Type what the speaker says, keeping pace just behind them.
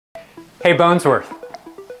Hey Bonesworth,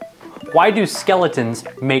 why do skeletons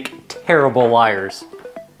make terrible liars?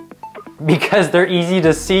 Because they're easy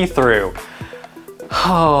to see through.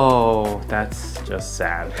 Oh, that's just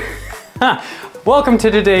sad. Welcome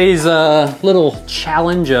to today's little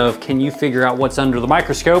challenge of can you figure out what's under the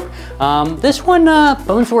microscope? This one,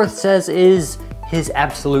 Bonesworth says is his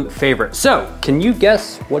absolute favorite. So, can you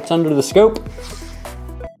guess what's under the scope?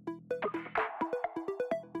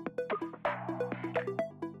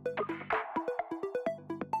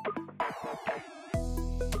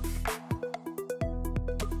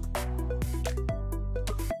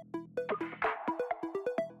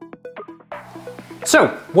 So,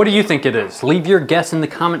 what do you think it is? Leave your guess in the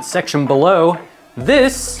comments section below.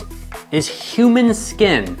 This is human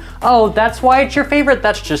skin. Oh, that's why it's your favorite?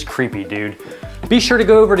 That's just creepy, dude. Be sure to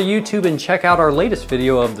go over to YouTube and check out our latest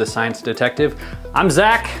video of The Science Detective. I'm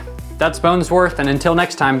Zach, that's Bonesworth, and until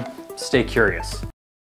next time, stay curious.